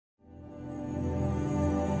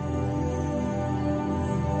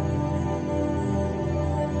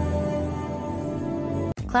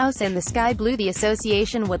Claus and the Sky Blue. The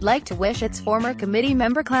association would like to wish its former committee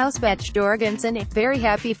member Claus Bech Jorgensen a very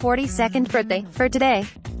happy 42nd birthday, for today.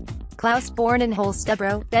 Claus, born in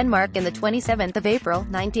Holstebro, Denmark on the 27th of April,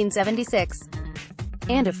 1976,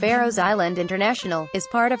 and a Faroes Island international, is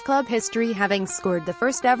part of club history, having scored the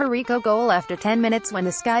first ever Ricoh goal after 10 minutes when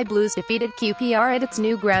the Sky Blues defeated QPR at its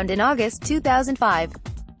new ground in August 2005.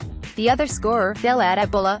 The other scorer, Dele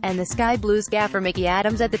Adebola, and the Sky Blues gaffer Micky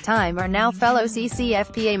Adams at the time are now fellow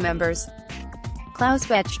CCFPA members. Claus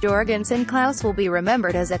Bech Jorgensen. Claus will be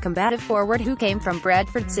remembered as a combative forward who came from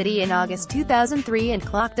Bradford City in August 2003 and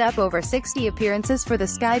clocked up over 60 appearances for the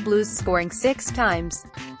Sky Blues, scoring 6 times.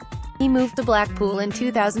 He moved to Blackpool in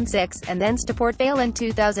 2006, and thence to Port Vale in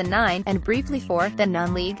 2009, and briefly for, the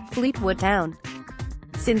non-league, Fleetwood Town.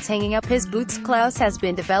 Since hanging up his boots, Claus has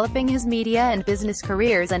been developing his media and business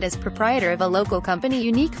careers and is proprietor of a local company,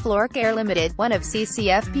 Unique Floor Care Limited, one of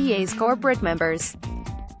CCFPA's corporate members.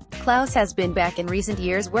 Claus has been back in recent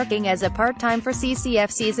years working as a part-time for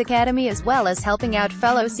CCFC's academy, as well as helping out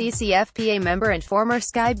fellow CCFPA member and former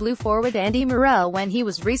Sky Blue forward Andy Morrell when he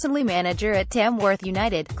was recently manager at Tamworth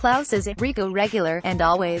United. Claus is a Ricoh regular, and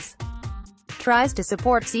always tries to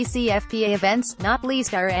support CCFPA events, not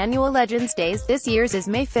least our annual Legends Days. This year's is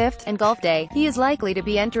May 5th, and Golf Day. He is likely to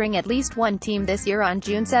be entering at least one team this year on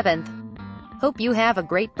June 7th. Hope you have a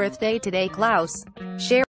great birthday today, Claus.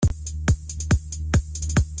 Share